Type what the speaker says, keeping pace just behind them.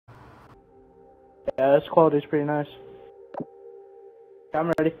Yeah, this quality's pretty nice.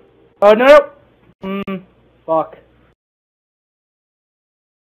 I'm ready. Oh no! Fuck.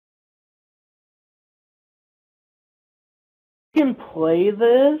 You can play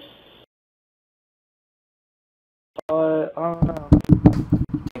this? I don't know.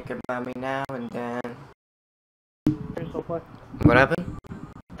 Think about me now and then. Play. What happened?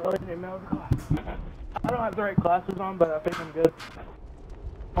 I don't have the right glasses on, but I think I'm good.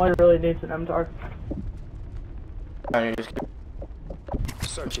 All I really need is an MTAR. You just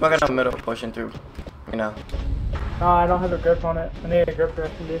smoking on the middle, pushing through, you know. No, I don't have a grip on it. I need a grip for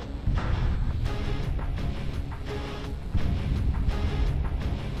SnD.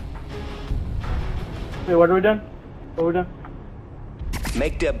 Wait, what are we doing? What are we doing?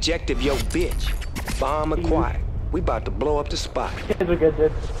 Make the objective your bitch. Bomb acquired. We about to blow up the spot. Kids are good,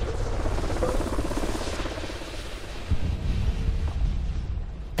 dude.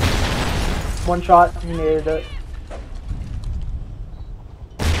 One shot, he needed it.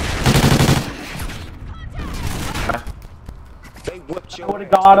 They whooped I your would've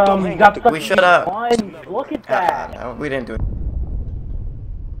got him. He got stuck. We shut up. Look at that. No, we didn't do it.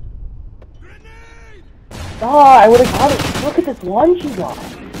 Oh, I would've got it. Look at this lunge he got.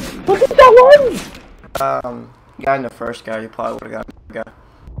 Look at that lunge. Guy in the first guy, you probably would've got the guy.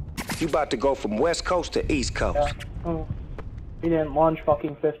 You about to go from West Coast to East Coast. Yeah. Oh. He didn't launch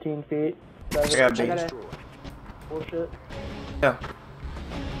fucking 15 feet. Bullshit. Yeah.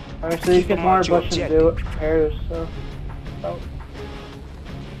 Alright, so you get more bush and do airs, so. Oh.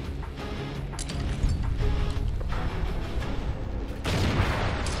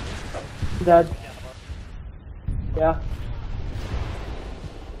 Dead. Yeah.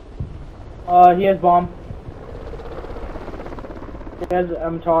 He has bomb. He has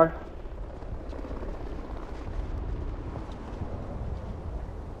MTAR.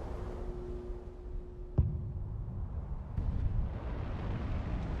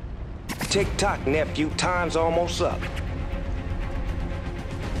 Tick-tock, nephew. Time's almost up.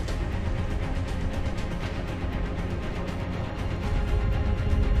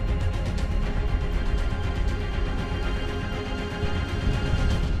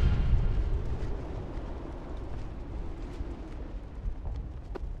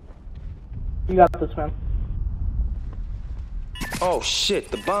 You got this, man. Oh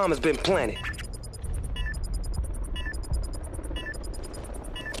shit, the bomb has been planted.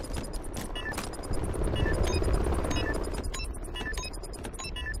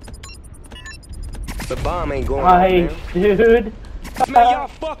 The bomb ain't going off, Nice, dude. Man, y'all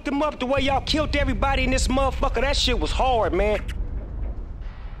fucked them up the way y'all killed everybody in this motherfucker. That shit was hard, man.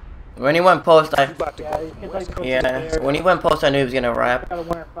 When he went post, I... Yeah, when he went post, I knew he was gonna rap.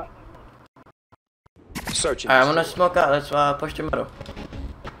 Searching. Alright, I'm gonna smoke out. Let's push the middle.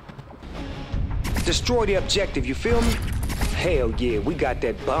 Destroy the objective, you feel me? Hell yeah, we got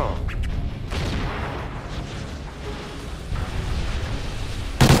that bomb.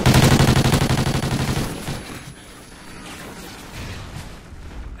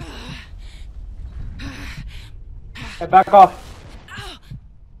 Hey, back off.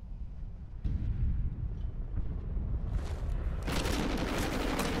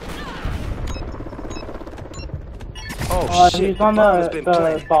 Oh shit, he's on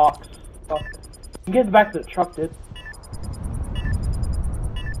the box. Fuck. You get back to the truck, dude.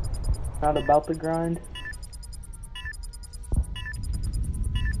 Not about the grind.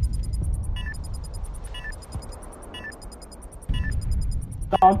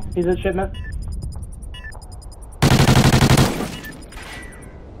 Tom, he's in shipment.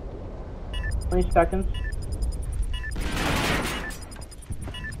 Twenty seconds.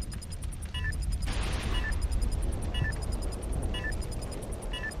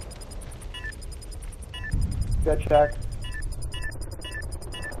 Good check.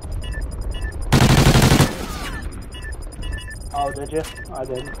 Oh, did you? I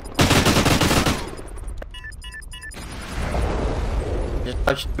didn't. Just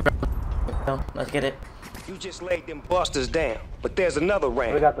touch the ground. Let's get it. You just laid them busters down, but there's another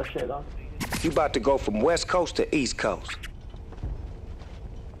round. We got the shit on. You about to go from West Coast to East Coast.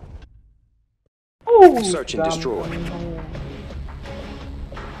 Ooh, Search and destroy.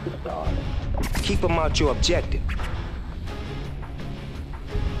 God. Keep them out your objective.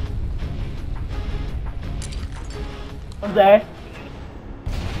 Jose.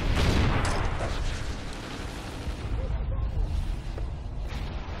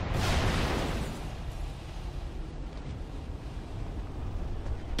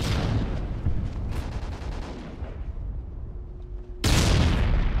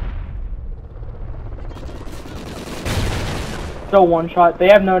 Still one shot. They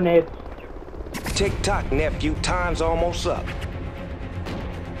have no nades. Tick-tock, nephew. Time's almost up.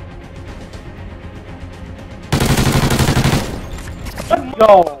 Let's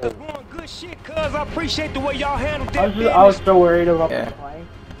go. Good shit, cuz. I appreciate the way y'all handled that. I was so worried about Yeah. playing.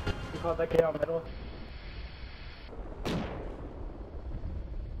 You caught that kid out middle.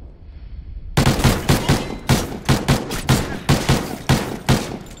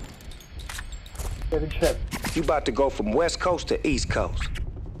 Yeah, good shit. You about to go from West Coast to East Coast.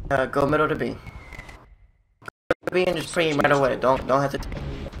 Go middle to B. B and just pre right away. Don't hesitate.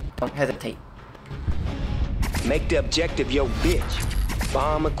 Don't hesitate. Make the objective your bitch.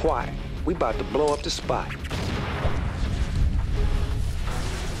 Bomb acquired. We about to blow up the spot.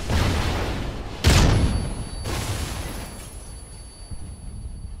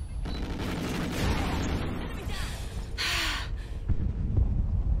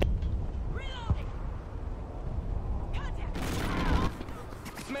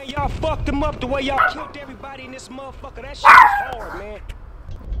 Man, y'all fucked them up the way y'all killed everybody in this motherfucker. That shit was hard, man.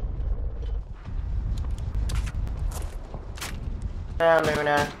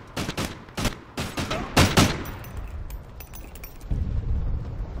 Luna.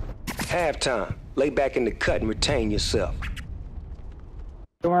 Halftime. Lay back in the cut and retain yourself.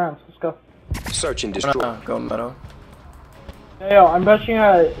 Go around. Let's go. Search and destroy. Go middle. Hey, yo, I'm rushing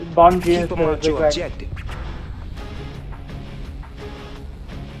a bottom G Keep them on your objective.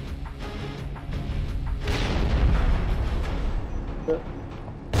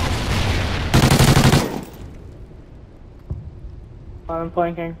 I'm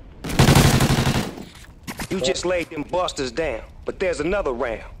flanking. You just laid them busters down, but there's another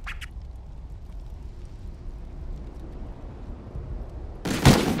round.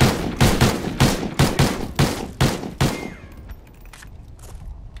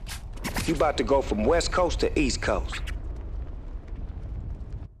 You about to go from West Coast to East Coast.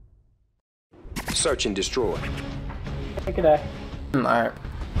 Search and destroy. Take it out. Alright.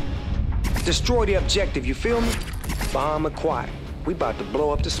 Destroy the objective, you feel me? Bomb acquired. We about to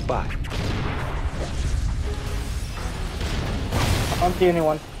blow up the spot. I don't see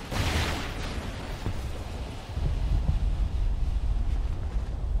anyone.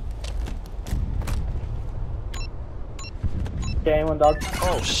 Okay, anyone, dog?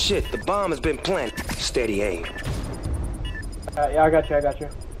 Oh shit, the bomb has been planted. Steady aim. Yeah, I got you, I got you.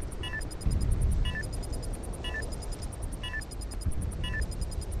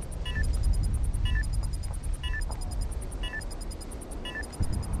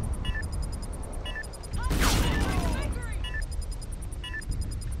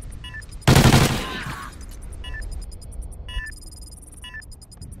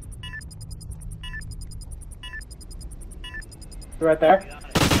 Right there.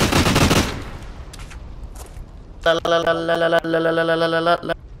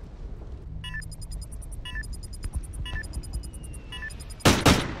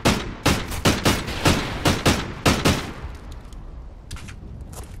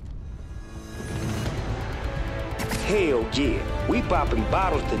 Hell yeah, we popping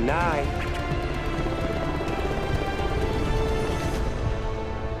bottles tonight.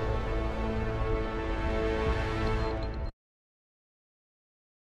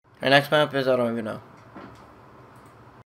 Our next map is I don't even know.